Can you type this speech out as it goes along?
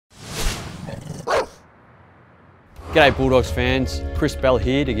G'day Bulldogs fans, Chris Bell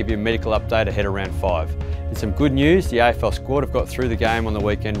here to give you a medical update ahead of round 5. In some good news, the AFL squad have got through the game on the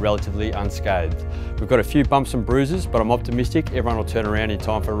weekend relatively unscathed. We've got a few bumps and bruises, but I'm optimistic everyone will turn around in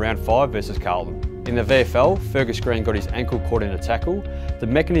time for round 5 versus Carlton. In the VFL, Fergus Greene got his ankle caught in a tackle. The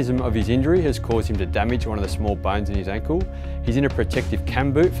mechanism of his injury has caused him to damage one of the small bones in his ankle. He's in a protective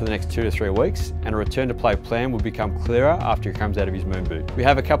cam boot for the next 2 to 3 weeks, and a return to play plan will become clearer after he comes out of his moon boot. We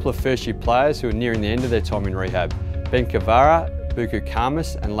have a couple of first year players who are nearing the end of their time in rehab. Cavarra, Buku,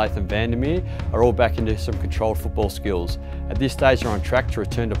 Khamis and Laitham Vandermeer are all back into some controlled football skills. At this stage they're on track to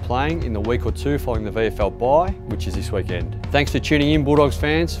return to playing in the week or two following the VFL bye, which is this weekend. Thanks for tuning in Bulldogs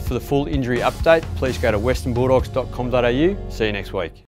fans. For the full injury update, please go to westernbulldogs.com.au. See you next week.